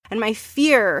And my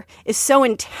fear is so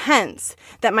intense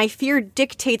that my fear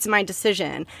dictates my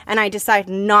decision. And I decide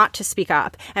not to speak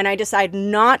up. And I decide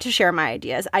not to share my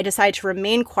ideas. I decide to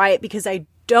remain quiet because I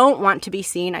don't want to be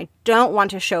seen. I don't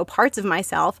want to show parts of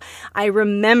myself. I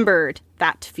remembered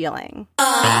that feeling.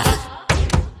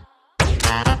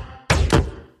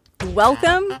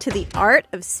 Welcome to The Art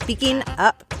of Speaking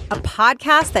Up, a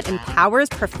podcast that empowers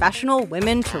professional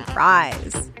women to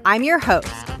rise. I'm your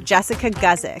host, Jessica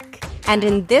Guzik, and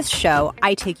in this show,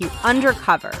 I take you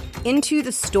undercover into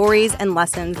the stories and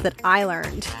lessons that I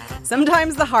learned,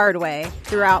 sometimes the hard way,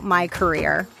 throughout my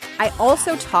career. I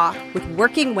also talk with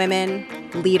working women,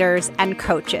 leaders, and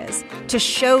coaches to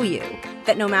show you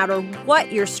that no matter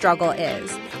what your struggle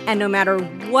is, and no matter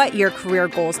what your career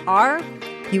goals are,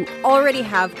 you already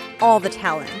have all the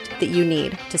talent that you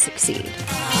need to succeed.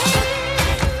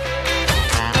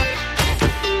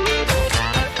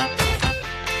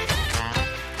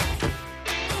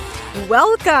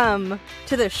 Welcome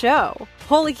to the show.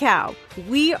 Holy cow.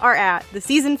 We are at the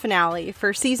season finale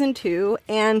for season 2,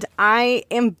 and I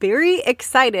am very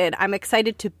excited. I'm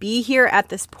excited to be here at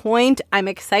this point. I'm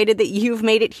excited that you've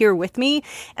made it here with me,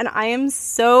 and I am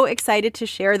so excited to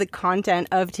share the content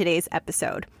of today's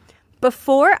episode.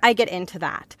 Before I get into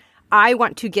that, I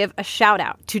want to give a shout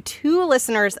out to 2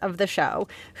 listeners of the show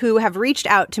who have reached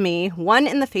out to me, one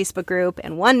in the Facebook group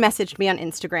and one messaged me on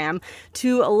Instagram,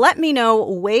 to let me know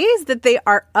ways that they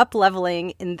are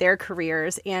up-leveling in their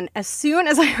careers. And as soon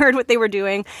as I heard what they were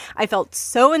doing, I felt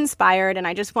so inspired, and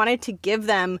I just wanted to give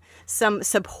them some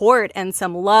support and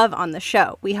some love on the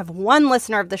show. We have one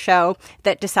listener of the show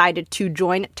that decided to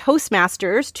join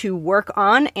Toastmasters to work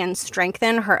on and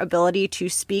strengthen her ability to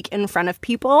speak in front of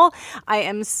people. I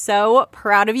am so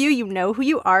proud of you. You know who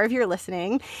you are if you're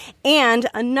listening. And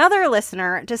another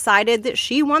listener decided that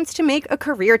she wants to make a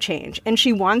career change, and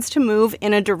she wants to move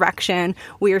in a direction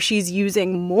where she's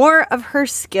using more of her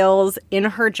skills in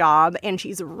her job, and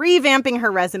she's revamping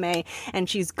her resume, and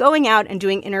she's going out and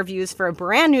doing interviews for a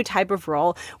brand new type of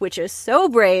role, which is so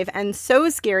brave and so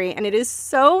scary, and it is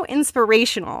so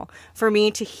inspirational for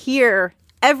me to hear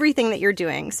everything that you're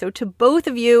doing. So to both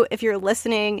of you, if you're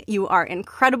listening, you are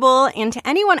incredible. And to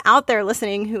anyone out there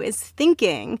listening who is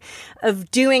thinking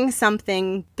of doing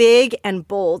something big and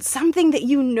bold, something that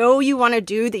you know you want to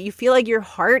do, that you feel like your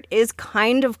heart is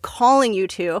kind of calling you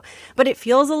to, but it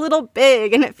feels a little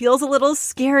big and it feels a little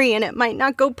scary and it might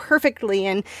not go perfectly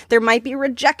and there might be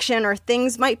rejection or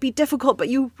things might be difficult, but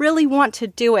you really want to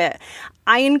do it.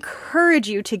 I encourage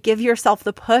you to give yourself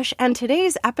the push, and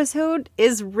today's episode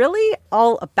is really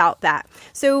all about that.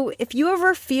 So if you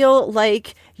ever feel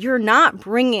like you're not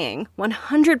bringing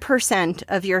 100%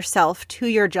 of yourself to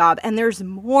your job, and there's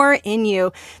more in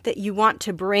you that you want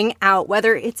to bring out,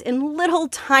 whether it's in little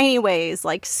tiny ways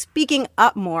like speaking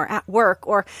up more at work,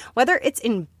 or whether it's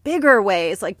in bigger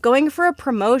ways like going for a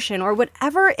promotion or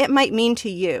whatever it might mean to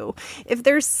you, if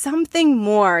there's something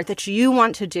more that you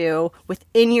want to do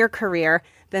within your career,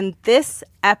 then this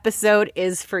episode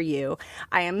is for you.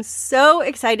 I am so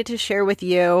excited to share with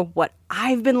you what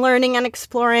I've been learning and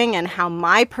exploring, and how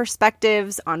my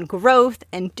perspectives on growth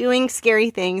and doing scary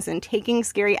things and taking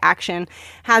scary action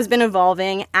has been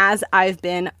evolving as I've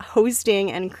been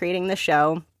hosting and creating the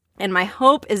show. And my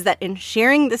hope is that in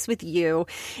sharing this with you,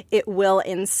 it will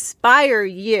inspire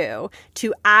you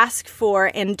to ask for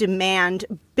and demand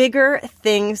bigger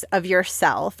things of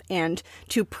yourself and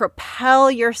to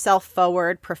propel yourself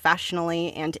forward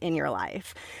professionally and in your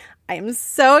life. I am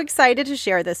so excited to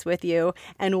share this with you.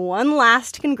 And one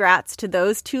last congrats to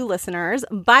those 2 listeners.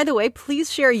 By the way,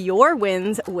 please share your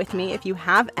wins with me if you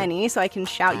have any, so I can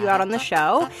shout you out on the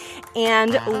show.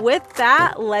 And with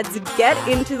that, let's get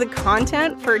into the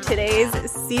content for today's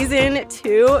season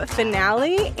 2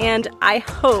 finale. And I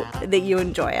hope that you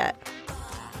enjoy it.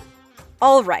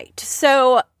 All right.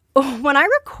 So when I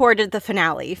recorded the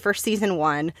finale for season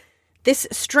 1, this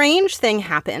strange thing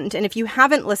happened, and if you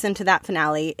haven't listened to that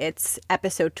finale, it's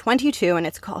episode 22, and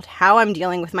it's called How I'm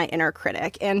Dealing with My Inner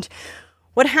Critic. And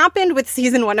what happened with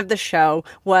season 1 of the show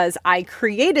was I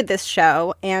created this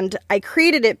show, and I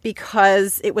created it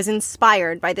because it was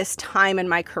inspired by this time in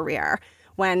my career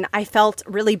when I felt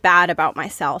really bad about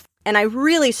myself. And I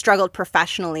really struggled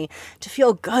professionally to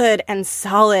feel good and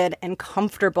solid and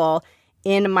comfortable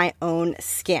in my own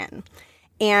skin.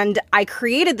 And I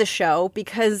created the show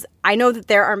because I know that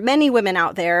there are many women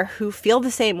out there who feel the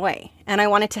same way. And I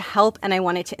wanted to help and I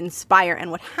wanted to inspire.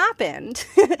 And what happened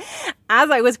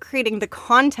as I was creating the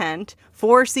content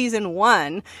for season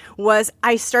 1 was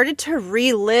I started to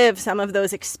relive some of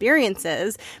those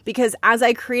experiences, because as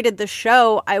I created the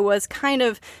show, I was kind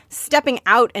of stepping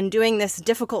out and doing this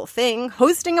difficult thing.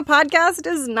 Hosting a podcast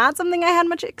is not something I had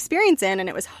much experience in, and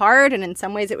it was hard, and in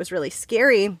some ways it was really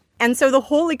scary. And so the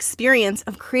whole experience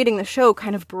of creating the show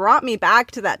kind of brought me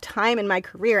back to that time in my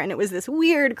career. And it was this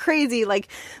weird, crazy, like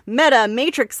meta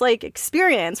Matrix-like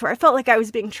experience where I felt like I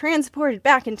was being transported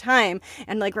back in time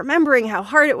and like remembering how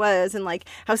hard it was and like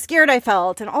how scared I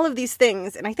felt and all of these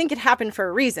things. And I think it happened for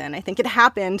a reason. I think it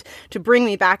happened to bring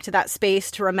me back to that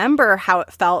space to remember how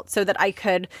it felt so that I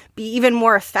could be even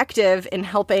more effective in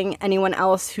helping anyone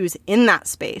else who's in that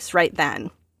space right then.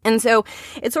 And so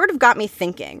it sort of got me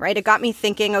thinking, right? It got me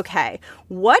thinking, okay,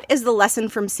 what is the lesson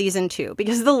from season 2?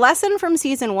 Because the lesson from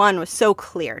season 1 was so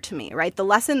clear to me, right? The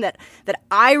lesson that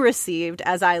I received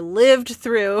as I lived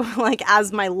through, like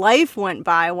as my life went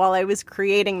by while I was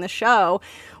creating the show,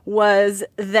 was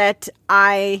that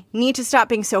I need to stop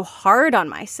being so hard on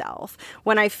myself.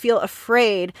 When I feel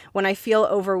afraid, when I feel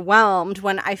overwhelmed,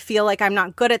 when I feel like I'm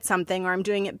not good at something or I'm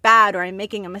doing it bad or I'm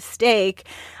making a mistake,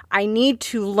 I need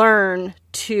to learn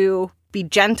to be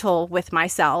gentle with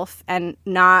myself and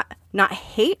not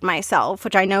hate myself,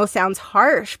 which I know sounds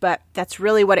harsh, but that's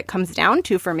really what it comes down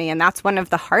to for me. And that's one of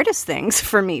the hardest things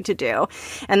for me to do.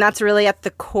 And that's really at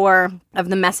the core of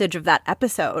the message of that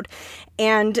episode.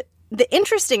 And the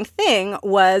interesting thing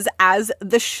was, as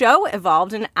the show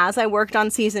evolved and as I worked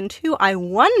on season 2, I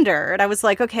was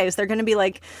like, okay, is there going to be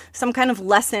like some kind of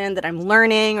lesson that I'm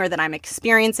learning or that I'm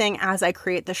experiencing as I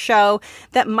create the show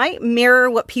that might mirror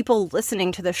what people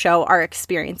listening to the show are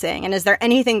experiencing? And is there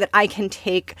anything that I can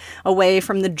take away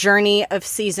from the journey of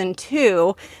season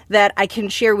 2 that I can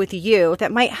share with you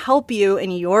that might help you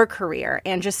in your career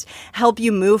and just help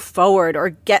you move forward or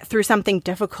get through something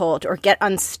difficult or get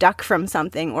unstuck from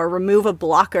something or remove a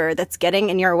blocker that's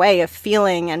getting in your way of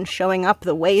feeling and showing up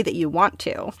the way that you want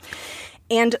to?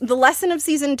 And the lesson of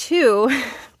season 2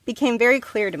 became very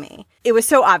clear to me. It was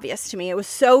so obvious to me. It was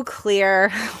so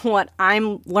clear what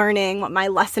I'm learning, what my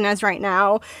lesson is right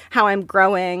now, how I'm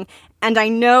growing. And I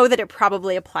know that it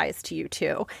probably applies to you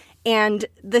too. And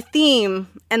the theme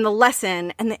and the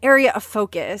lesson and the area of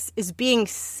focus is being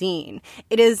seen.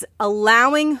 It is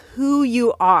allowing who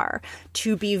you are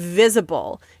to be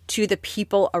visible to the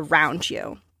people around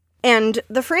you. And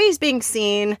the phrase being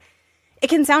seen, it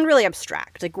can sound really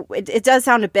abstract. Like it does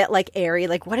sound a bit like airy.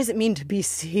 Like, what does it mean to be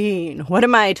seen? What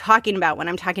am I talking about when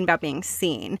I'm talking about being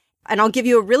seen? And I'll give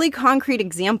you a really concrete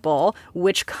example,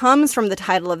 which comes from the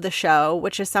title of the show,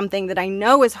 which is something that I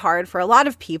know is hard for a lot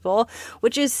of people,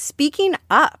 which is speaking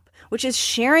up, which is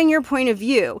sharing your point of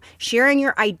view, sharing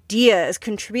your ideas,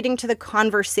 contributing to the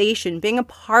conversation, being a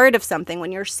part of something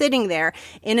when you're sitting there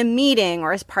in a meeting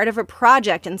or as part of a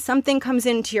project and something comes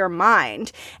into your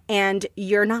mind and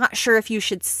you're not sure if you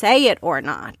should say it or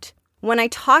not. When I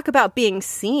talk about being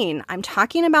seen, I'm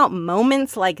talking about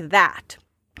moments like that.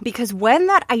 Because when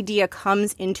that idea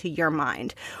comes into your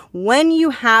mind, when you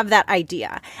have that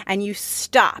idea and you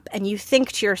stop and you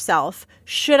think to yourself,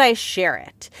 should I share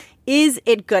it? Is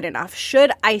it good enough?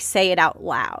 Should I say it out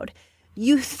loud?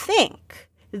 You think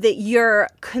that you're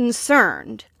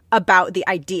concerned about the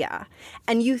idea.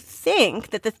 And you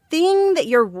think that the thing that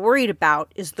you're worried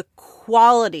about is the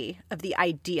quality of the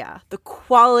idea, the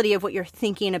quality of what you're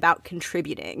thinking about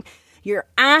contributing. You're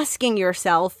asking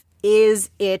yourself, is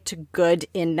it good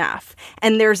enough?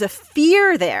 And there's a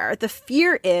fear there. The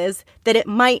fear is that it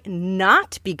might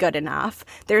not be good enough.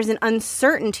 There's an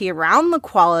uncertainty around the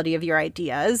quality of your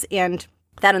ideas, and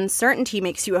that uncertainty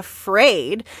makes you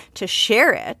afraid to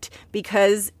share it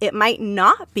because it might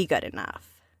not be good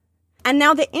enough. And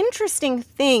now the interesting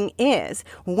thing is,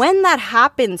 when that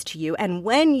happens to you and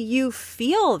when you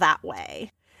feel that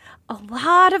way, a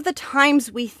lot of the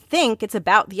times we think it's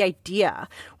about the idea.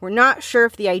 We're not sure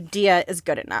if the idea is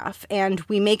good enough, and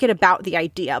we make it about the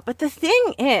idea. But the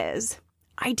thing is,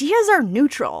 ideas are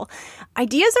neutral.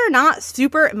 Ideas are not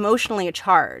super emotionally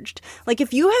charged. Like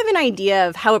if you have an idea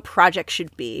of how a project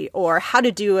should be, or how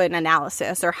to do an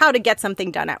analysis, or how to get something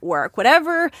done at work,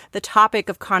 whatever the topic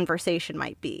of conversation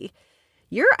might be,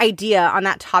 your idea on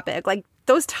that topic, like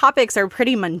those topics are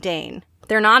pretty mundane.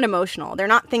 They're not emotional. They're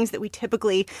not things that we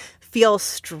typically feel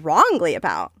strongly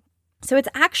about. So it's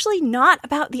actually not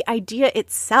about the idea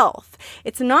itself.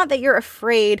 It's not that you're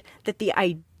afraid that the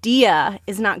idea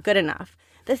is not good enough.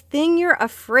 The thing you're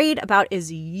afraid about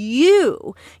is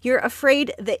you. You're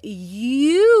afraid that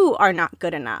you are not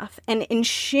good enough. And in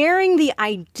sharing the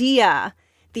idea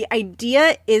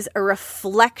is a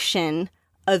reflection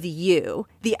of you.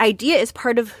 The idea is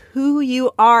part of who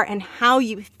you are and how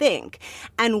you think.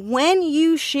 And when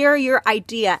you share your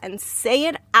idea and say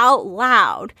it out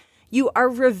loud, you are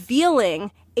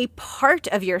revealing a part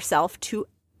of yourself to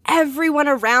everyone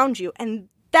around you. And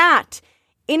that,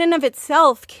 in and of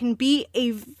itself, can be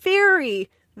a very,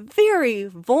 very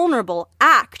vulnerable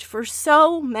act for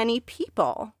so many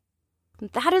people.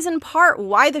 That is in part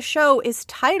why the show is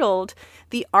titled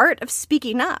The Art of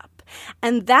Speaking Up.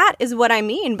 And that is what I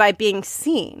mean by being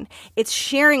seen. It's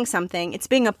sharing something, it's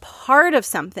being a part of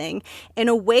something in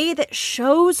a way that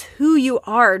shows who you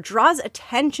are, draws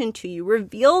attention to you,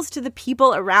 reveals to the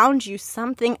people around you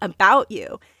something about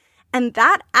you. And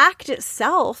that act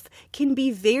itself can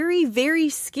be very, very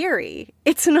scary.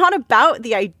 It's not about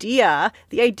the idea.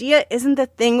 The idea isn't the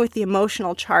thing with the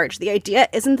emotional charge. The idea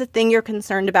isn't the thing you're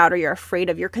concerned about or you're afraid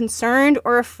of. You're concerned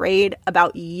or afraid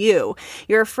about you.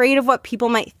 You're afraid of what people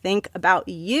might think about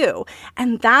you.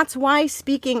 And that's why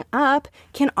speaking up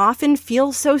can often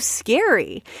feel so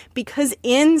scary, because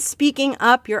in speaking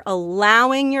up, you're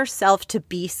allowing yourself to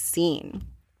be seen.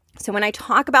 So when I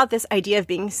talk about this idea of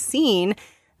being seen,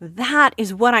 that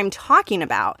is what I'm talking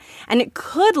about. And it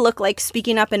could look like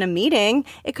speaking up in a meeting.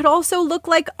 It could also look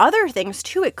like other things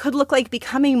too. It could look like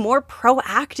becoming more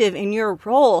proactive in your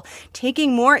role,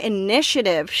 taking more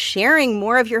initiative, sharing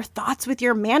more of your thoughts with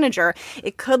your manager.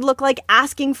 It could look like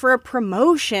asking for a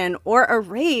promotion or a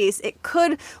raise. It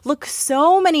could look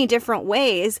so many different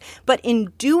ways. But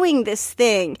in doing this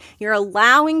thing, you're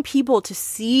allowing people to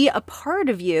see a part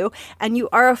of you, and you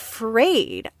are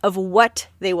afraid of what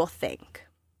they will think.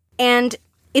 And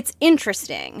it's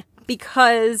interesting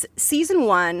because season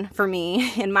 1 for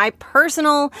me in my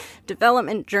personal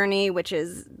development journey, which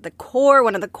is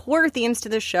one of the core themes to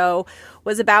the show,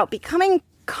 was about becoming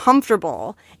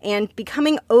comfortable and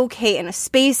becoming okay in a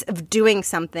space of doing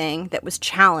something that was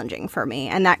challenging for me.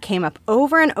 And that came up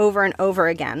over and over and over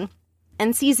again.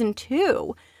 And season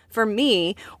 2 for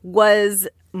me was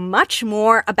much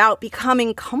more about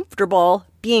becoming comfortable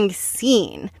being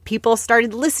seen. People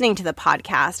started listening to the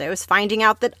podcast. I was finding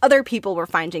out that other people were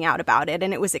finding out about it,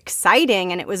 and it was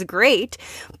exciting and it was great,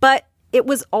 but it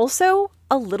was also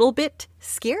a little bit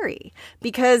scary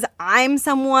because I'm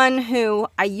someone who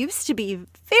I used to be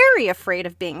very afraid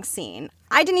of being seen.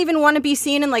 I didn't even want to be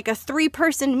seen in like a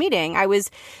 3-person meeting. I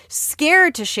was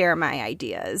scared to share my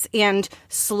ideas. And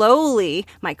slowly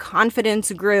my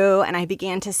confidence grew and I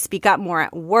began to speak up more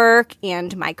at work,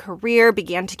 and my career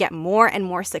began to get more and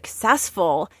more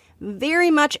successful very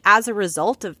much as a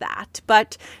result of that.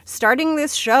 But starting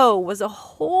this show was a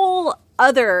whole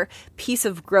other piece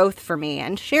of growth for me,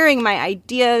 and sharing my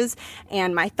ideas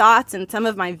and my thoughts and some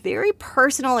of my very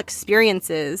personal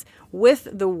experiences with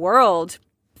the world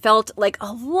felt like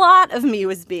a lot of me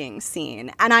was being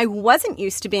seen, and I wasn't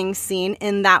used to being seen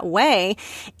in that way.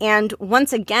 And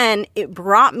once again, it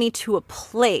brought me to a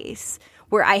place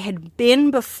where I had been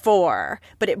before,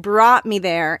 but it brought me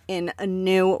there in a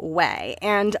new way.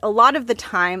 And a lot of the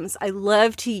times I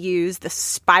love to use the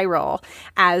spiral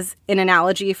as an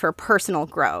analogy for personal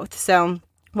growth. So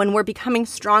when we're becoming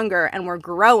stronger and we're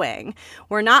growing,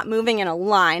 we're not moving in a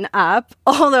line up,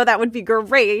 although that would be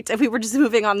great if we were just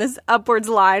moving on this upwards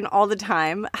line all the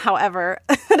time. However,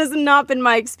 that has not been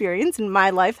my experience, and my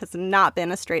life has not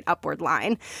been a straight upward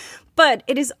line. But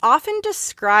it is often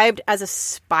described as a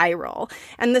spiral,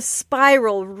 and the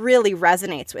spiral really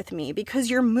resonates with me because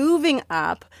you're moving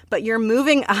up, but you're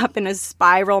moving up in a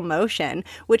spiral motion,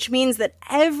 which means that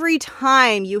every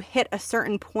time you hit a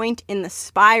certain point in the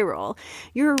spiral,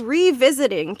 you're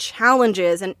revisiting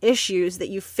challenges and issues that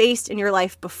you faced in your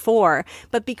life before,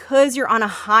 but because you're on a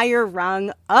higher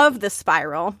rung of the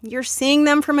spiral, you're seeing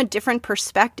them from a different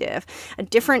perspective, a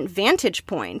different vantage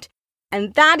point.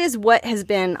 And that is what has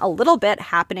been a little bit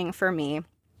happening for me,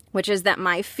 which is that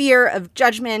my fear of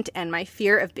judgment and my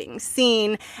fear of being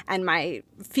seen and my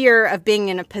fear of being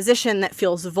in a position that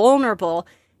feels vulnerable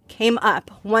came up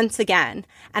once again.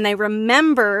 And I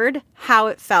remembered how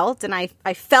it felt, and I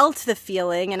felt the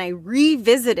feeling, and I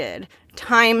revisited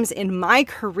times in my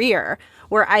career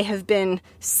where I have been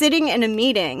sitting in a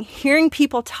meeting, hearing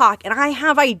people talk, and I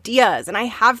have ideas, and I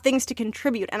have things to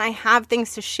contribute, and I have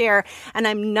things to share, and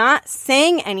I'm not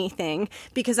saying anything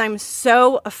because I'm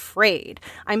so afraid.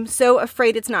 I'm so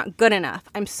afraid it's not good enough.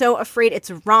 I'm so afraid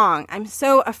it's wrong. I'm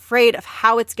so afraid of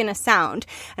how it's going to sound.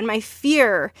 And my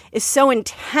fear is so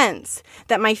intense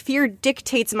that my fear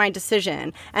dictates my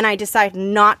decision, and I decide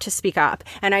not to speak up,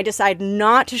 and I decide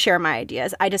not to share my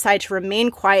ideas. I decide to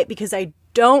remain quiet because I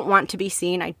don't want to be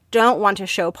seen. I don't want to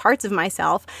show parts of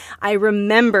myself. I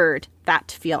remembered that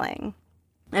feeling.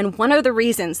 And one of the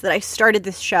reasons that I started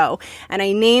this show, and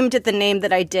I named it the name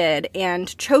that I did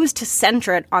and chose to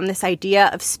center it on this idea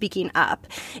of speaking up,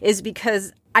 is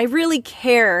because I really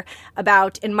care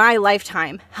about, in my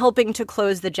lifetime, helping to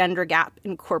close the gender gap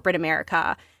in corporate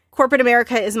America. Corporate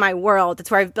America is my world.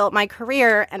 It's where I've built my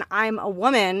career, and I'm a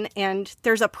woman, and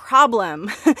there's a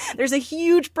problem. There's a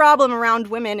huge problem around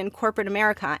women in corporate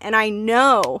America, and I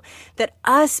know that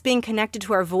us being connected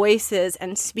to our voices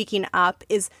and speaking up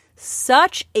is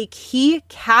such a key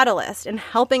catalyst in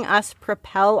helping us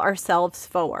propel ourselves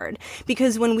forward.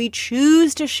 Because when we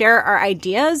choose to share our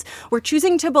ideas, we're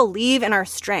choosing to believe in our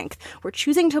strength. We're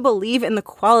choosing to believe in the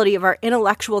quality of our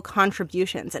intellectual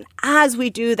contributions. And as we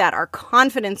do that, our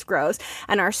confidence grows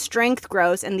and our strength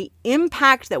grows, and the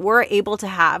impact that we're able to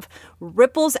have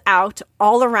ripples out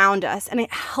all around us, and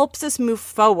it helps us move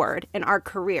forward in our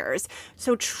careers.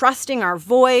 So trusting our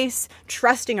voice,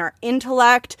 trusting our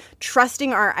intellect,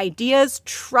 trusting our ideas,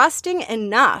 trusting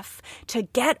enough to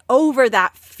get over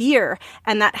that fear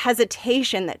and that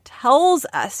hesitation that tells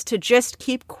us to just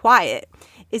keep quiet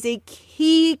is a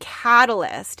key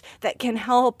catalyst that can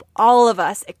help all of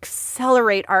us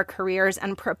accelerate our careers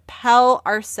and propel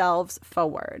ourselves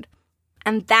forward.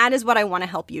 And that is what I want to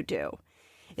help you do.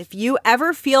 If you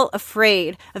ever feel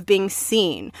afraid of being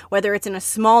seen, whether it's in a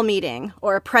small meeting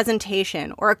or a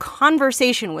presentation or a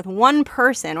conversation with one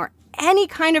person or any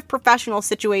kind of professional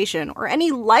situation or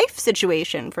any life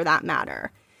situation for that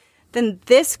matter, then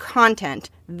this content,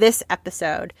 this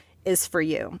episode is for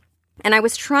you. And I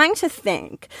was trying to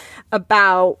think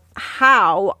about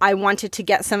how I wanted to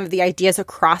get some of the ideas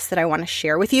across that I want to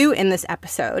share with you in this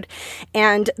episode.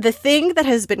 And the thing that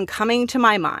has been coming to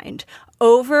my mind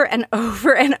over and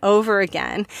over and over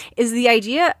again is the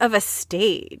idea of a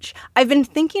stage. I've been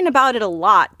thinking about it a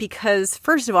lot because,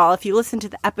 first of all, if you listen to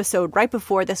the episode right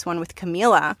before this one with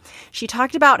Camila, she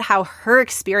talked about how her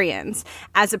experience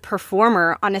as a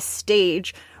performer on a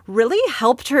stage really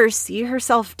helped her see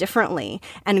herself differently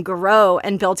and grow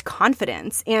and build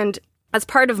confidence. And as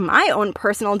part of my own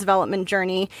personal development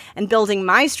journey and building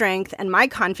my strength and my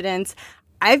confidence,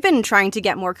 I've been trying to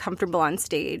get more comfortable on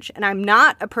stage. And I'm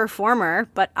not a performer,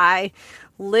 but I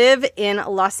live in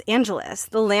Los Angeles,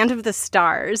 the land of the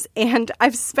stars. And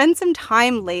I've spent some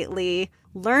time lately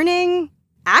learning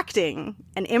acting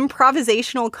and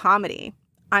improvisational comedy.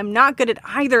 I'm not good at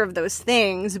either of those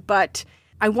things, but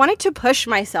I wanted to push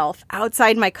myself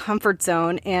outside my comfort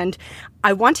zone, and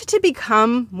I wanted to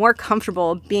become more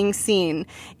comfortable being seen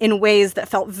in ways that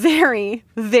felt very,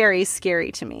 very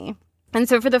scary to me. And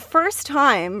so for the first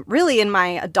time, really in my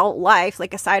adult life,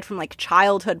 like aside from like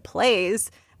childhood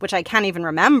plays, which I can't even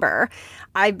remember,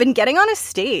 I've been getting on a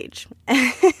stage.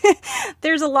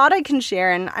 There's a lot I can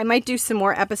share, and I might do some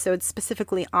more episodes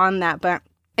specifically on that, but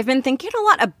I've been thinking a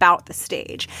lot about the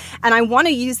stage, and I want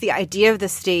to use the idea of the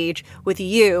stage with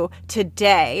you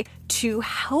today to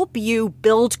help you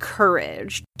build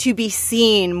courage, to be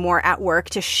seen more at work,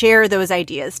 to share those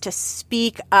ideas, to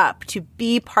speak up, to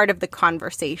be part of the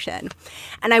conversation.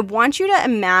 And I want you to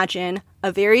imagine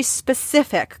a very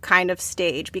specific kind of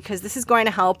stage, because this is going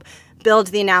to help build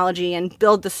the analogy and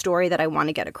build the story that I want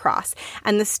to get across.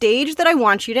 And the stage that I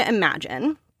want you to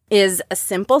imagine is a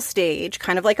simple stage,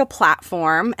 kind of like a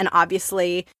platform. And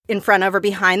obviously in front of or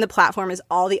behind the platform is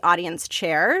all the audience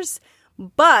chairs.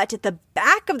 But at the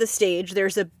back of the stage,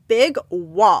 there's a big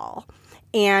wall.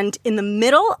 And in the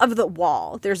middle of the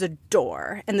wall, there's a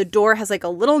door. And the door has like a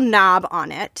little knob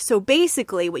on it. So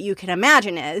basically what you can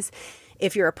imagine is,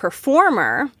 if you're a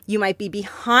performer, you might be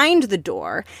behind the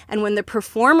door, and when the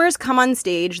performers come on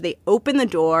stage, they open the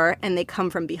door and they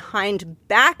come from behind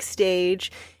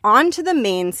backstage onto the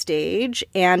main stage,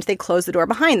 and they close the door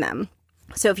behind them.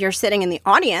 So if you're sitting in the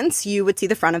audience, you would see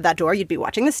the front of that door. You'd be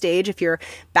watching the stage. If you're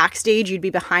backstage, you'd be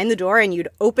behind the door, and you'd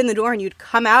open the door and you'd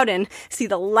come out and see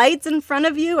the lights in front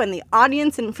of you and the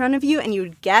audience in front of you, and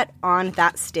you'd get on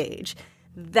that stage.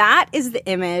 That is the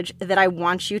image that I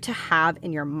want you to have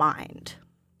in your mind.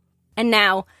 And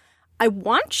now I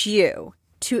want you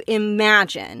to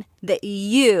imagine that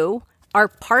you are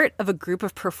part of a group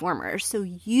of performers. So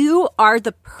you are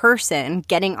the person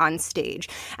getting on stage.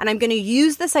 And I'm going to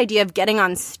use this idea of getting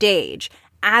on stage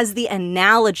as the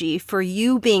analogy for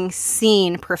you being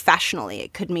seen professionally.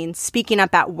 It could mean speaking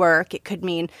up at work. It could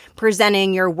mean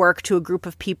presenting your work to a group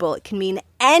of people. It can mean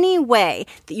any way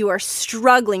that you are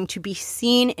struggling to be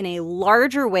seen in a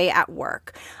larger way at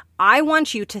work. I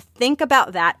want you to think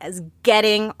about that as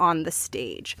getting on the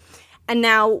stage. And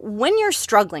now, when you're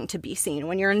struggling to be seen,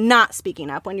 when you're not speaking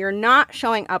up, when you're not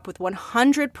showing up with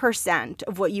 100%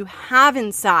 of what you have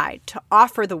inside to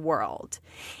offer the world,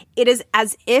 it is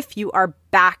as if you are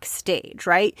backstage,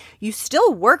 right? You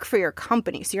still work for your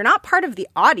company, so you're not part of the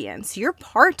audience. You're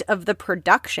part of the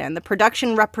production. The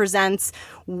production represents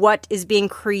what is being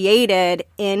created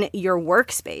in your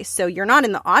workspace. So you're not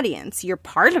in the audience. You're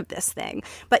part of this thing,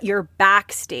 but you're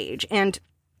backstage. And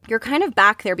you're kind of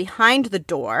back there behind the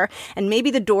door, and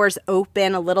maybe the door's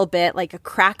open a little bit, like a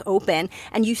crack open,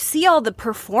 and you see all the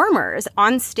performers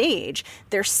on stage.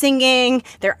 They're singing,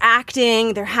 they're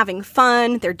acting, they're having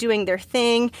fun, they're doing their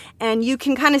thing, and you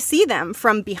can kind of see them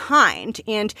from behind,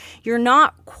 and you're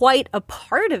not quite a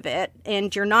part of it,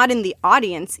 and you're not in the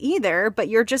audience either, but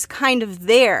you're just kind of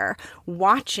there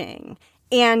watching.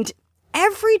 And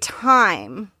every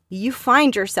time you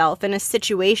find yourself in a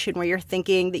situation where you're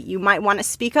thinking that you might want to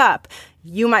speak up,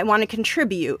 you might want to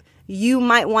contribute, you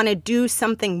might want to do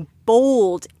something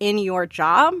bold in your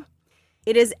job,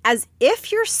 it is as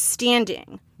if you're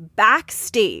standing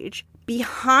backstage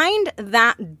behind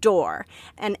that door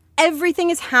and everything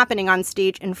is happening on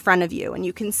stage in front of you, and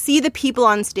you can see the people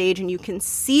on stage and you can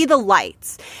see the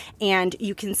lights and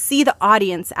you can see the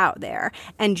audience out there,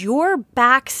 and you're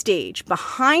backstage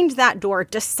behind that door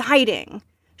deciding,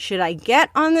 should I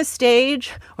get on the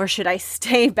stage or should I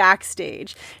stay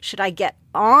backstage? Should I get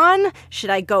on? Should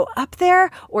I go up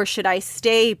there? Or should I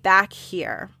stay back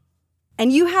here?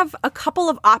 And you have a couple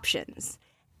of options.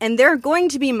 And there are going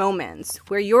to be moments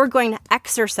where you're going to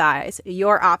exercise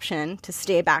your option to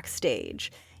stay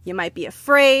backstage. You might be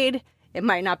afraid. It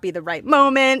might not be the right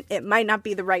moment. It might not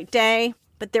be the right day.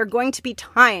 But there are going to be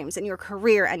times in your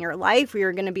career and your life where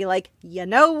you're going to be like, you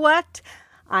know what?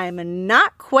 I'm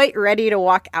not quite ready to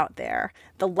walk out there.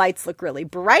 The lights look really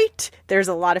bright. There's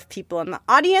a lot of people in the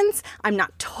audience. I'm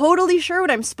not totally sure what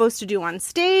I'm supposed to do on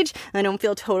stage. I don't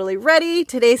feel totally ready.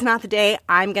 Today's not the day.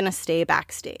 I'm going to stay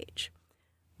backstage.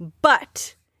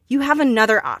 But you have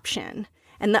another option.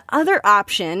 And the other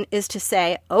option is to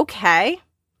say, okay,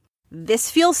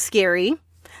 this feels scary.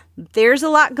 There's a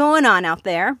lot going on out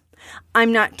there.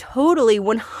 I'm not totally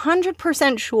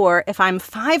 100% sure if I'm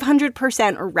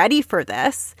 500% ready for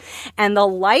this, and the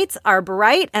lights are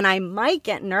bright and I might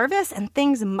get nervous and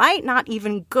things might not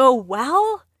even go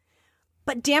well.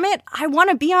 But damn it, I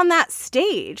want to be on that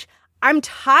stage. I'm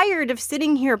tired of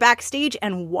sitting here backstage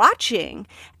and watching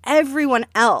everyone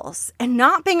else and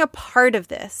not being a part of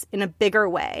this in a bigger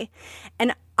way.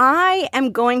 And I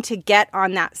am going to get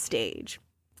on that stage.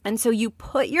 And so you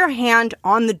put your hand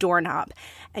on the doorknob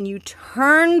and you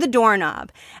turn the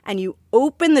doorknob and you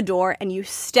open the door and you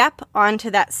step onto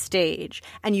that stage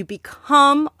and you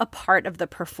become a part of the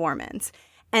performance.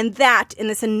 And that, in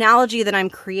this analogy that I'm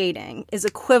creating, is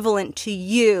equivalent to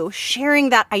you sharing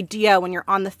that idea when you're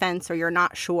on the fence or you're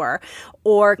not sure,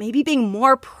 or maybe being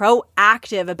more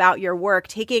proactive about your work,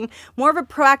 taking more of a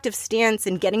proactive stance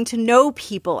in getting to know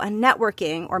people and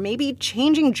networking, or maybe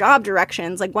changing job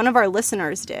directions like one of our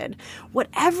listeners did.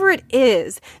 Whatever it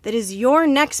is that is your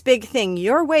next big thing,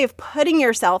 your way of putting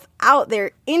yourself out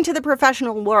there into the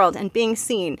professional world and being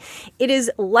seen, it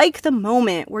is like the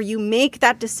moment where you make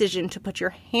that decision to put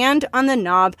your hand on the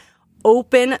knob,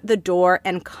 open the door,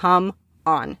 and come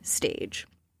on stage.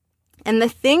 And the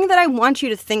thing that I want you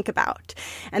to think about,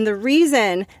 and the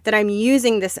reason that I'm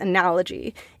using this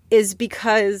analogy, is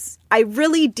because I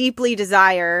really deeply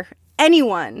desire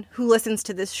anyone who listens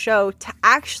to this show to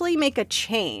actually make a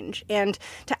change and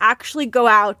to actually go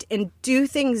out and do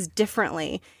things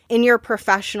differently in your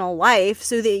professional life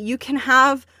so that you can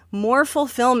have more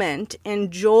fulfillment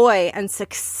and joy and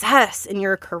success in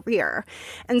your career.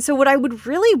 And so what I would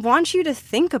really want you to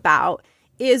think about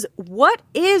is, what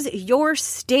is your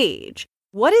stage?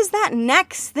 What is that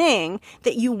next thing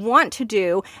that you want to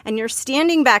do? And you're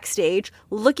standing backstage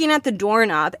looking at the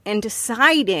doorknob and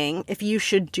deciding if you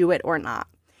should do it or not.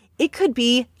 It could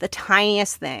be the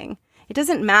tiniest thing. It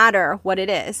doesn't matter what it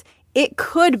is. It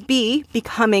could be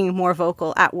becoming more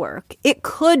vocal at work. It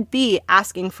could be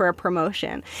asking for a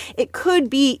promotion. It could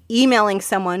be emailing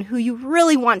someone who you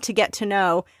really want to get to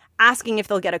know, asking if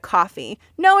they'll get a coffee,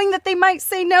 knowing that they might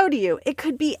say no to you. It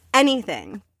could be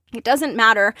anything. It doesn't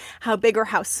matter how big or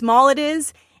how small it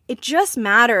is. It just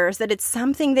matters that it's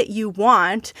something that you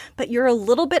want, but you're a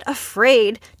little bit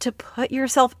afraid to put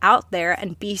yourself out there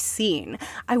and be seen.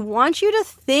 I want you to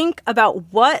think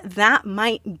about what that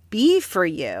might be for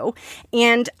you.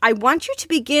 And I want you to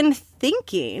begin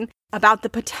thinking about the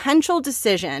potential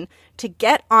decision to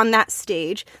get on that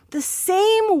stage the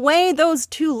same way those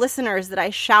two listeners that I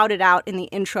shouted out in the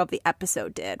intro of the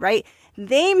episode did, right?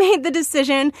 They made the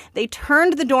decision, they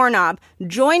turned the doorknob,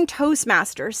 joined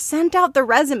Toastmasters, sent out the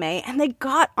resume, and they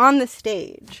got on the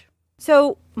stage.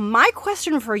 So my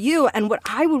question for you and what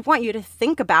I would want you to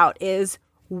think about is,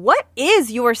 what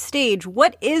is your stage?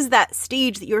 What is that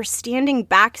stage that you're standing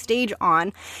backstage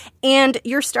on? And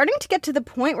you're starting to get to the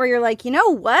point where you're like, you know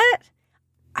what?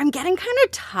 I'm getting kind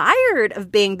of tired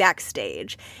of being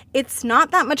backstage. It's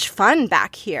not that much fun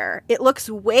back here. It looks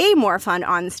way more fun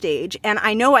on stage, and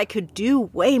I know I could do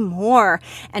way more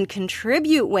and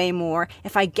contribute way more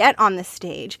if I get on the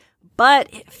stage.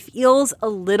 But it feels a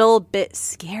little bit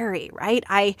scary, right?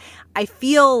 I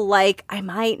feel like I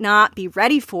might not be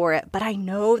ready for it, but I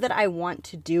know that I want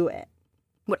to do it.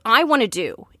 What I want to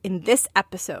do in this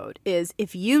episode is,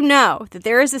 if you know that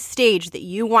there is a stage that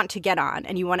you want to get on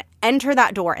and you want to enter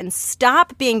that door and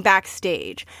stop being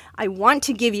backstage, I want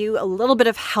to give you a little bit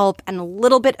of help and a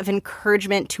little bit of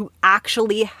encouragement to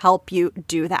actually help you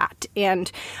do that.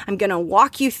 And I'm going to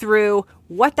walk you through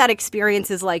what that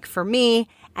experience is like for me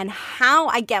and how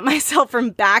I get myself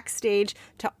from backstage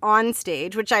to on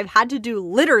stage, which I've had to do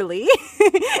literally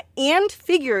and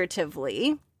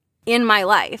figuratively in my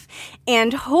life.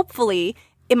 And hopefully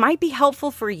it might be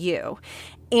helpful for you.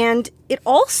 And it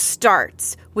all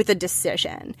starts with a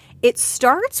decision. It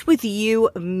starts with you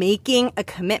making a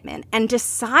commitment and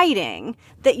deciding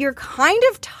that you're kind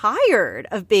of tired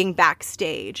of being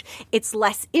backstage. It's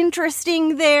less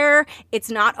interesting there. It's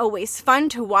not always fun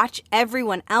to watch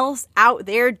everyone else out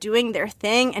there doing their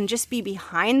thing and just be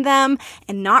behind them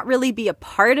and not really be a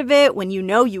part of it when you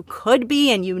know you could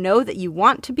be and you know that you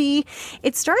want to be.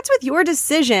 It starts with your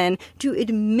decision to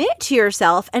admit to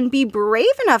yourself and be brave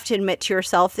enough to admit to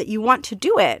yourself that you want to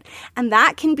do it. And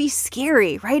that can be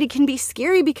scary, right? It can be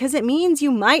scary because it means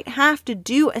you might have to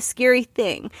do a scary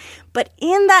thing. But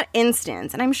in that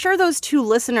instance, and I'm sure those two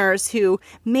listeners who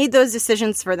made those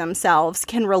decisions for themselves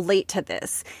can relate to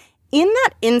this. In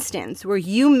that instance where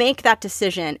you make that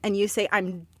decision and you say,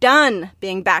 I'm done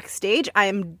being backstage, I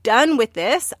am done with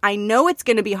this, I know it's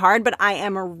going to be hard, but I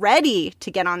am ready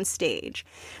to get on stage.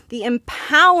 The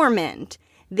empowerment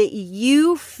that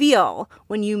you feel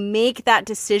when you make that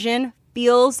decision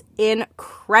feels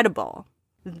incredible.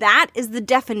 That is the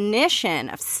definition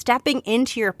of stepping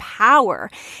into your power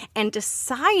and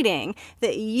deciding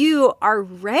that you are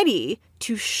ready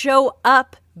to show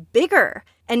up bigger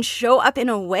and show up in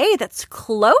a way that's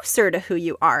closer to who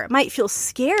you are. It might feel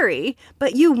scary,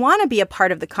 but you want to be a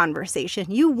part of the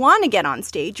conversation. You want to get on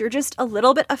stage. You're just a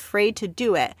little bit afraid to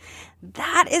do it.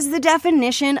 That is the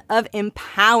definition of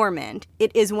empowerment.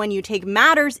 It is when you take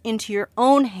matters into your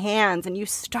own hands and you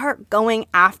start going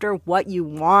after what you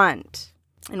want.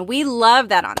 And we love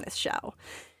that on this show.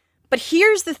 But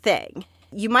here's the thing.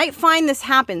 You might find this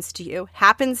happens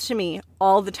to me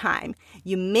all the time.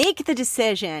 You make the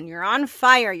decision, you're on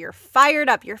fire, you're fired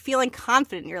up, you're feeling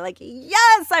confident. You're like,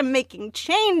 yes, I'm making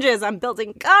changes, I'm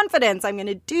building confidence, I'm going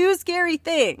to do scary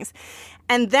things.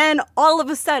 And then all of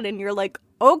a sudden you're like,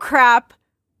 oh crap,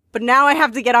 but now I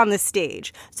have to get on the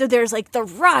stage. So there's like the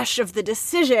rush of the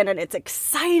decision and it's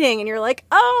exciting and you're like,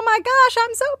 oh my gosh,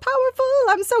 I'm so powerful,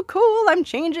 I'm so cool, I'm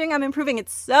changing, I'm improving.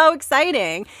 It's so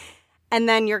exciting. And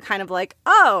then you're kind of like,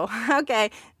 oh,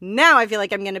 okay, now I feel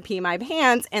like I'm going to pee my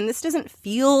pants and this doesn't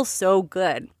feel so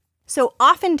good. So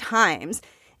oftentimes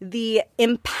the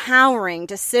empowering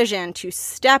decision to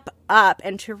step up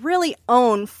and to really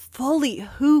own fully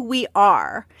who we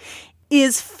are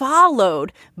is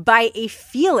followed by a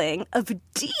feeling of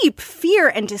deep fear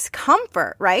and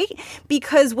discomfort, right?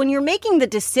 Because when you're making the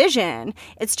decision,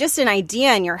 it's just an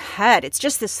idea in your head. It's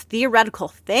just this theoretical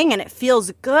thing and it feels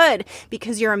good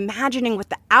because you're imagining what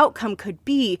the outcome could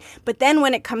be. But then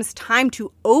when it comes time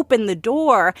to open the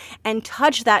door and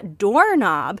touch that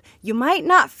doorknob, you might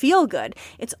not feel good.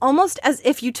 It's almost as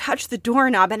if you touch the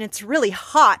doorknob and it's really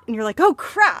hot and you're like, oh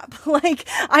crap, like,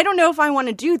 I don't know if I want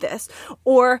to do this.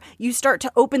 Or you start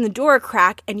to open the door a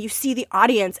crack and you see the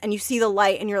audience and you see the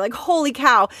light and you're like, holy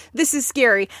cow, this is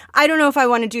scary. I don't know if I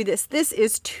want to do this. This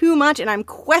is too much and I'm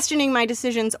questioning my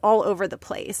decisions all over the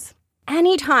place.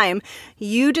 Anytime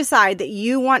you decide that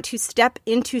you want to step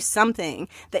into something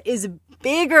that is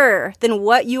bigger than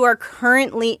what you are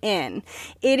currently in.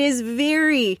 It is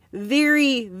very,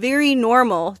 very, very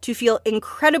normal to feel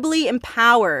incredibly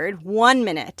empowered 1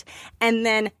 minute and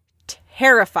then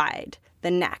terrified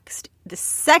the next. The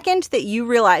second that you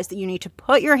realize that you need to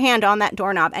put your hand on that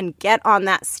doorknob and get on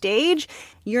that stage,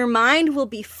 your mind will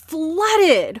be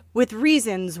flooded with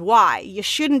reasons why you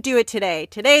shouldn't do it today.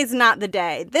 Today's not the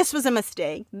day. This was a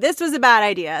mistake. This was a bad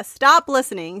idea. Stop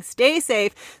listening. Stay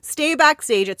safe. Stay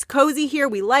backstage. It's cozy here.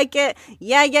 We like it.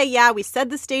 Yeah. We said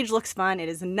the stage looks fun. It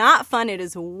is not fun. It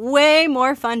is way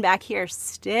more fun back here.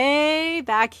 Stay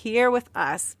back here with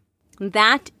us.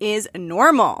 That is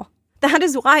normal. That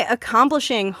is why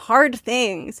accomplishing hard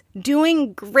things,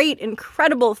 doing great,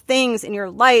 incredible things in your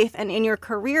life and in your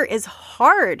career is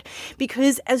hard,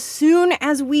 because as soon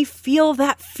as we feel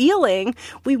that feeling,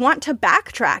 we want to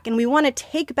backtrack and we want to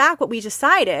take back what we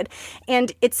decided.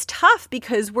 And it's tough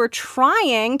because we're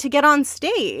trying to get on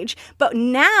stage, but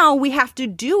now we have to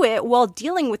do it while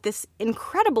dealing with this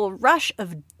incredible rush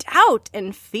of doubt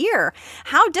and fear.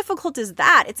 How difficult is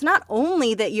that? It's not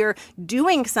only that you're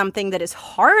doing something that is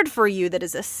hard for you, that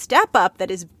is a step up, that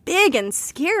is big and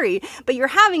scary, but you're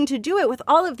having to do it with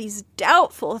all of these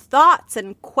doubtful thoughts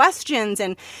and questions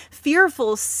and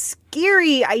fearful,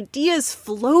 scary ideas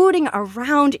floating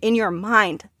around in your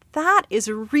mind. That is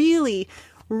really,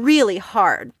 really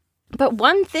hard. But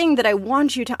one thing that I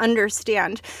want you to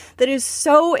understand that is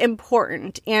so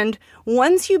important, and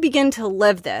once you begin to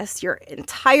live this, your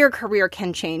entire career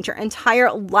can change, your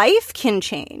entire life can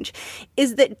change,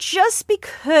 is that just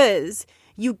because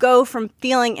you go from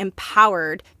feeling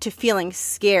empowered to feeling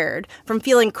scared, from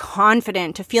feeling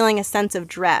confident to feeling a sense of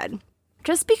dread,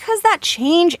 just because that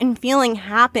change in feeling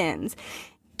happens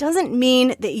doesn't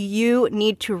mean that you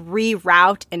need to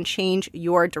reroute and change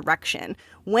your direction.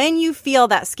 When you feel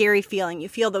that scary feeling, you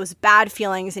feel those bad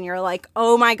feelings and you're like,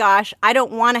 oh my gosh, I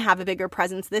don't want to have a bigger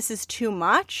presence. This is too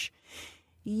much.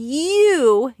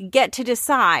 You get to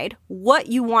decide what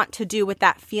you want to do with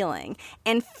that feeling.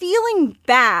 And feeling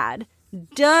bad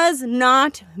does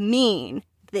not mean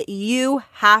that you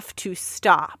have to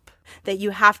stop, that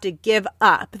you have to give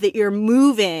up, that you're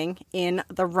moving in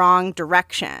the wrong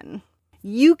direction.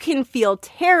 You can feel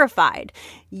terrified.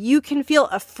 You can feel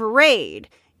afraid.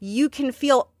 You can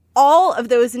feel all of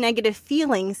those negative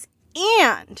feelings,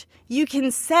 and you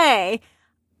can say,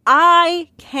 I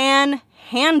can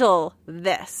handle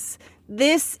this.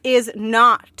 This is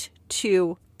not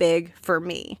too big for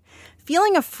me.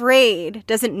 Feeling afraid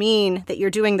doesn't mean that you're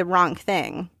doing the wrong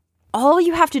thing. All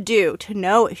you have to do to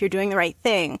know if you're doing the right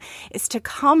thing is to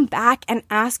come back and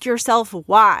ask yourself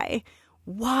why.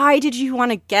 Why did you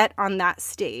want to get on that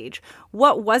stage?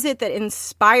 What was it that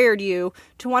inspired you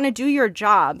to want to do your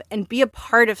job and be a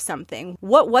part of something?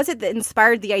 What was it that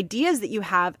inspired the ideas that you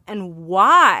have, and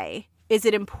why is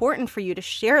it important for you to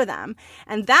share them?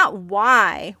 And that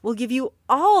why will give you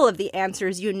all of the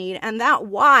answers you need, and that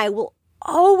why will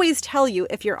always tell you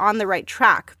if you're on the right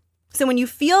track. So when you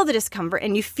feel the discomfort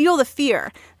and you feel the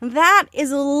fear, that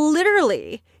is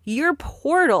literally your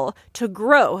portal to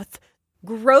growth.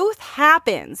 Growth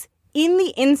happens in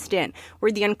the instant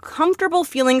where the uncomfortable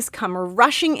feelings come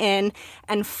rushing in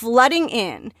and flooding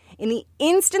in. In the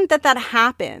instant that that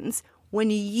happens, when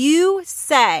you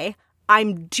say,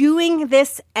 I'm doing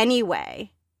this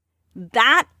anyway,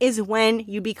 that is when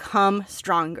you become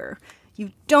stronger.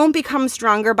 You don't become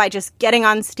stronger by just getting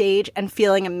on stage and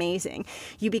feeling amazing.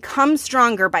 You become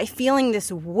stronger by feeling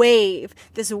this wave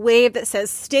that says,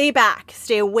 stay back,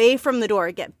 stay away from the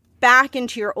door, get back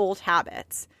into your old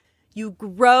habits. You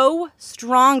grow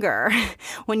stronger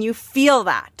when you feel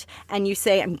that and you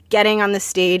say, I'm getting on the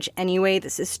stage anyway.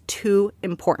 This is too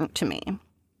important to me.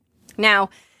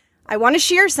 Now, I want to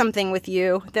share something with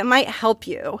you that might help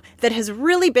you, that has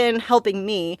really been helping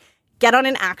me get on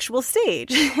an actual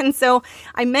stage. And so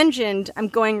I mentioned I'm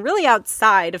going really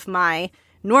outside of my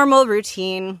normal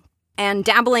routine and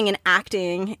dabbling in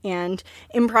acting and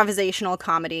improvisational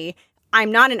comedy.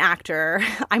 I'm not an actor.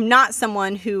 I'm not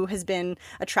someone who has been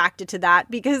attracted to that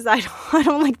because I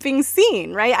don't like being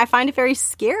seen, right? I find it very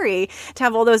scary to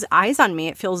have all those eyes on me.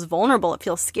 It feels vulnerable. It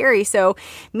feels scary. So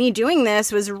me doing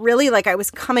this was really like I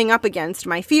was coming up against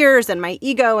my fears and my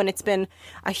ego, and it's been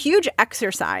a huge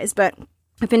exercise. But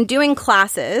I've been doing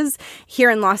classes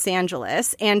here in Los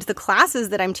Angeles, and the classes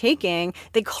that I'm taking,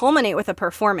 they culminate with a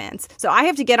performance. So I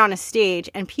have to get on a stage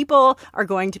and people are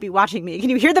going to be watching me.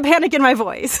 Can you hear the panic in my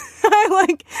voice? I'm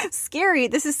like, scary.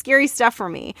 This is scary stuff for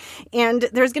me. And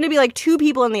there's going to be like 2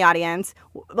 people in the audience,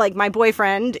 like my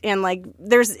boyfriend, and like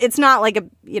it's not like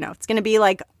it's going to be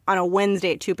like on a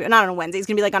Wednesday at 2 p.m. Not on a Wednesday. It's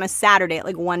going to be like on a Saturday at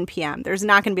like 1 p.m. There's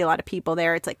not going to be a lot of people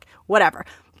there. It's like, whatever.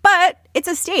 But it's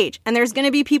a stage, and there's going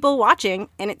to be people watching,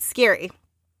 and it's scary.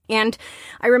 And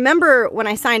I remember when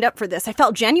I signed up for this, I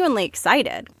felt genuinely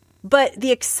excited. But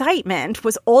the excitement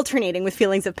was alternating with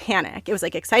feelings of panic. It was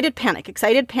like excited, panic,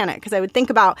 because I would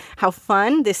think about how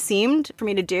fun this seemed for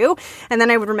me to do. And then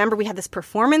I would remember we had this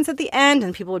performance at the end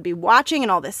and people would be watching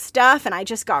and all this stuff. And I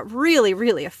just got really,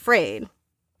 really afraid.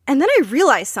 And then I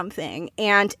realized something,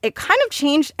 and it kind of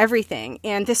changed everything.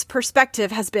 And this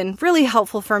perspective has been really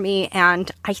helpful for me,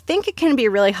 and I think it can be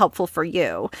really helpful for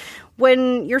you.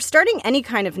 When you're starting any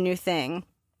kind of new thing,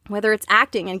 whether it's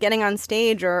acting and getting on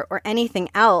stage or anything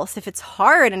else, if it's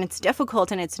hard and it's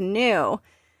difficult and it's new,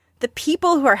 the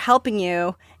people who are helping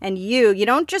you and you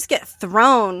don't just get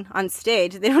thrown on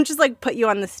stage. They don't just like put you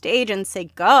on the stage and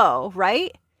say, go,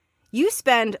 right? You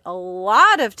spend a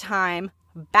lot of time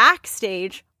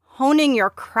backstage honing your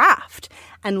craft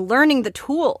and learning the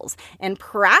tools and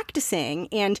practicing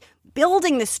and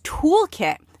building this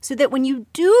toolkit so that when you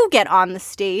do get on the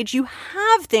stage, you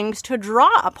have things to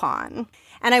draw upon.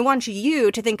 And I want you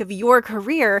to think of your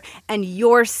career and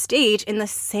your stage in the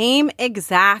same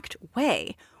exact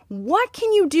way. What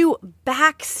can you do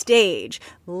backstage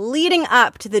leading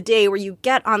up to the day where you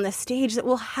get on the stage that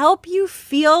will help you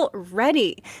feel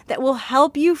ready, that will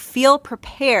help you feel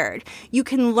prepared? You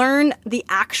can learn the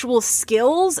actual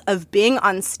skills of being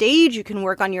on stage. You can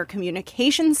work on your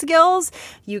communication skills.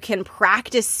 You can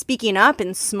practice speaking up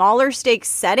in smaller stakes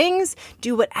settings.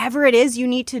 Do whatever it is you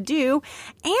need to do.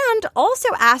 And also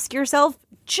ask yourself,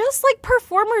 just like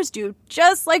performers do,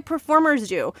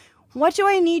 what do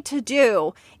I need to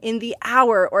do in the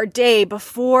hour or day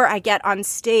before I get on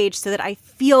stage so that I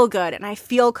feel good and I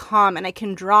feel calm and I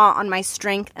can draw on my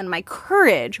strength and my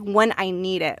courage when I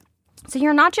need it? So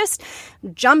you're not just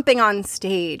jumping on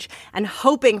stage and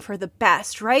hoping for the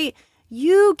best, right?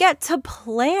 You get to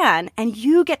plan and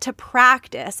you get to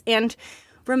practice. And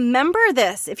remember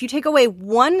this, if you take away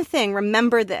one thing,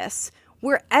 remember this.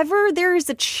 Wherever there is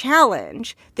a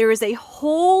challenge, there is a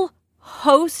whole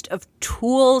host of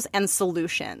tools and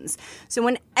solutions. So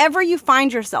whenever you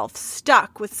find yourself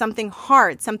stuck with something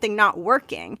hard, something not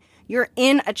working, you're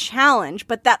in a challenge,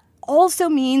 but that also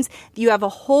means that you have a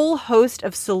whole host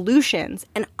of solutions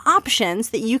and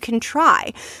options that you can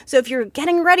try. So if you're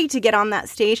getting ready to get on that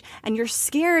stage and you're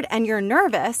scared and you're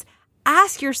nervous,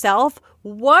 ask yourself,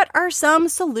 what are some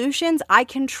solutions I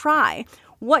can try?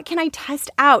 What can I test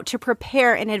out to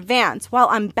prepare in advance while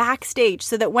I'm backstage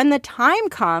so that when the time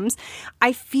comes,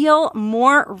 I feel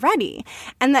more ready?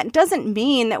 And that doesn't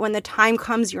mean that when the time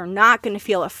comes, you're not going to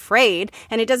feel afraid.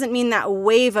 And it doesn't mean that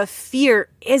wave of fear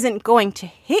isn't going to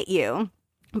hit you.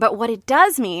 But what it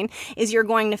does mean is you're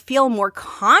going to feel more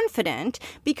confident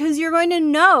because you're going to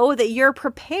know that you're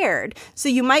prepared. So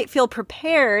you might feel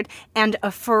prepared and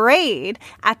afraid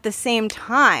at the same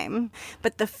time.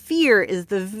 But the fear is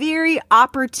the very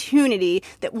opportunity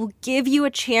that will give you a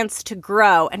chance to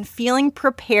grow, and feeling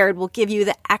prepared will give you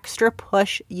the extra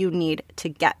push you need to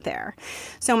get there.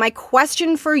 So my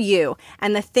question for you,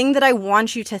 and the thing that I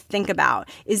want you to think about,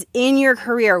 is in your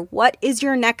career, what is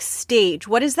your next stage?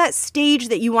 What is that stage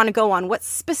that you want to go on? What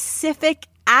specific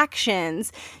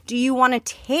actions do you want to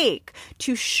take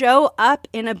to show up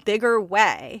in a bigger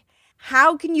way?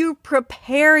 How can you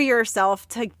prepare yourself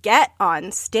to get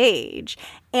on stage?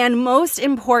 And most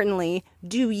importantly,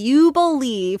 do you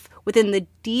believe within the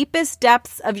deepest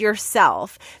depths of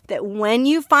yourself that when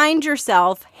you find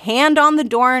yourself hand on the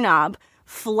doorknob,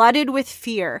 flooded with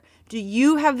fear, do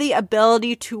you have the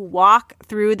ability to walk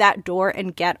through that door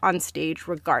and get on stage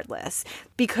regardless?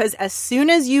 Because as soon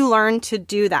as you learn to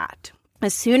do that,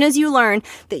 as soon as you learn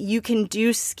that you can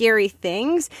do scary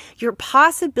things, your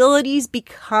possibilities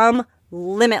become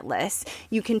limitless.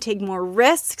 You can take more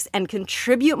risks and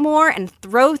contribute more and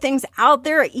throw things out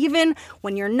there even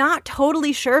when you're not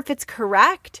totally sure if it's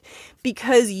correct,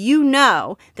 because you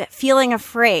know that feeling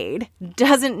afraid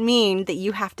doesn't mean that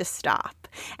you have to stop.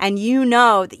 And you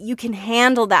know that you can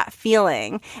handle that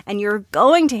feeling, and you're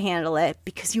going to handle it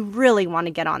because you really want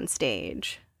to get on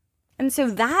stage. And so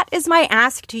that is my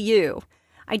ask to you.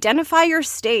 Identify your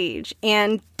stage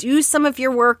and do some of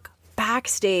your work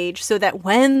backstage so that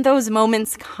when those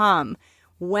moments come,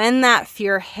 when that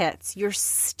fear hits, you're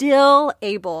still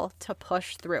able to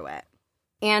push through it.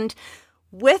 And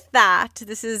with that,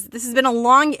 this has been a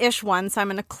long-ish one, so I'm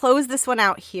going to close this one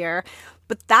out here.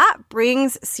 But that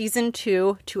brings season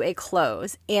 2 to a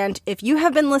close. And if you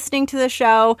have been listening to the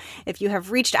show, if you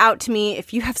have reached out to me,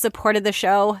 if you have supported the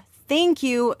show, thank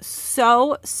you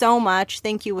so, so much.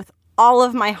 Thank you with all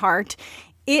of my heart.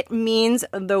 It means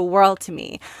the world to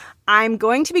me. I'm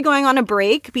going to be going on a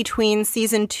break between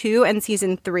season 2 and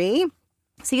season 3.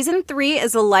 Season 3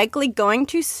 is likely going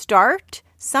to start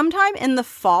sometime in the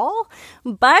fall,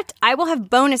 but I will have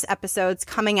bonus episodes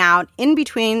coming out in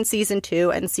between Season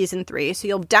 2 and Season 3, so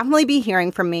you'll definitely be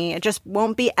hearing from me. It just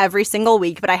won't be every single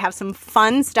week, but I have some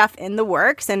fun stuff in the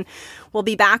works, and we'll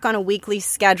be back on a weekly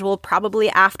schedule probably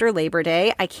after Labor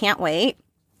Day. I can't wait.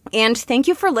 And thank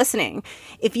you for listening.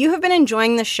 If you have been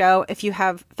enjoying the show, if you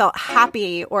have felt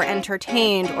happy or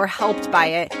entertained or helped by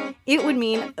it, it would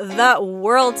mean the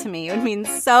world to me. It would mean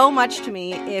so much to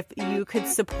me if you could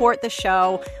support the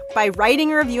show by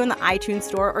writing a review in the iTunes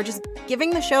store or just giving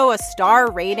the show a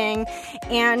star rating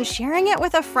and sharing it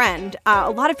with a friend. A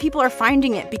lot of people are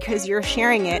finding it because you're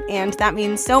sharing it, and that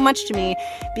means so much to me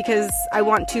because I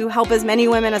want to help as many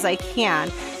women as I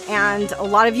can. And a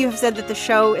lot of you have said that the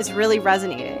show is really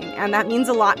resonating, and that means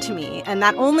a lot to me. And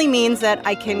that only means that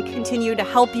I can continue to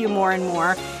help you more and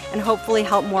more and hopefully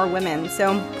help more women.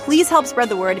 So please help spread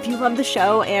the word. If you love the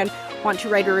show and want to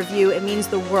write a review, it means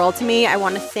the world to me. I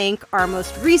want to thank our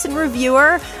most recent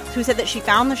reviewer who said that she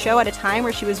found the show at a time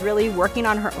where she was really working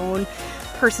on her own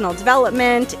personal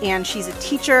development, and she's a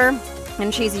teacher.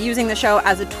 And she's using the show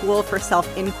as a tool for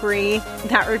self-inquiry.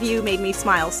 That review made me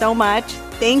smile so much.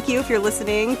 Thank you if you're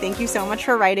listening. Thank you so much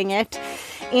for writing it.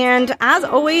 And as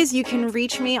always, you can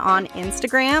reach me on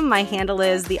Instagram. My handle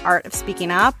is The Art of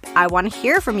Speaking Up. I want to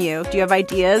hear from you. Do you have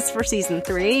ideas for Season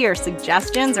 3 or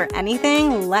suggestions or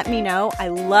anything? Let me know. I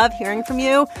love hearing from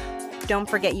you. Don't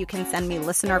forget you can send me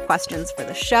listener questions for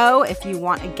the show if you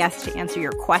want a guest to answer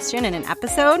your question in an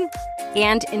episode.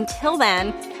 And until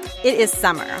then, it is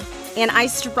summer. And I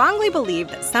strongly believe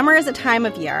that summer is a time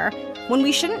of year when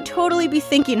we shouldn't totally be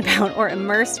thinking about or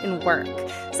immersed in work.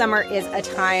 Summer is a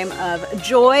time of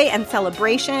joy and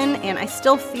celebration, and I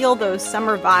still feel those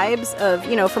summer vibes of,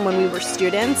 from when we were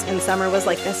students, and summer was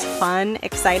like this fun,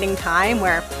 exciting time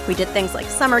where we did things like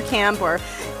summer camp or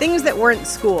things that weren't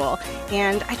school.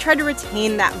 And I tried to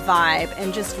retain that vibe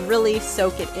and just really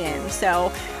soak it in.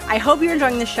 So I hope you're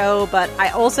enjoying the show, but I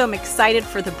also am excited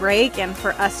for the break and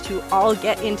for us to all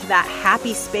get into that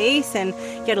happy space and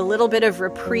get a little bit of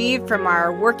reprieve from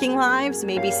our working lives,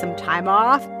 maybe some time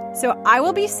off. So I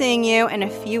will be seeing you in a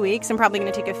few weeks. I'm probably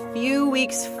going to take a few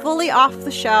weeks fully off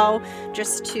the show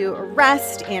just to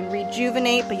rest and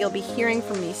rejuvenate, but you'll be hearing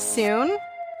from me soon.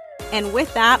 And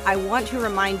with that, I want to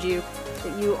remind you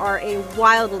that you are a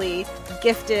wildly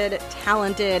gifted,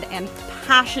 talented, and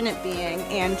passionate being,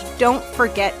 and don't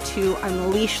forget to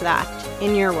unleash that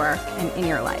in your work and in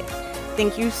your life.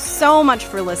 Thank you so much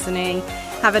for listening.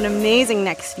 Have an amazing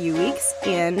next few weeks,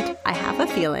 and I have a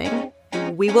feeling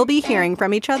we will be hearing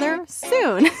from each other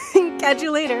soon. Catch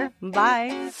you later.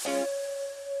 Bye.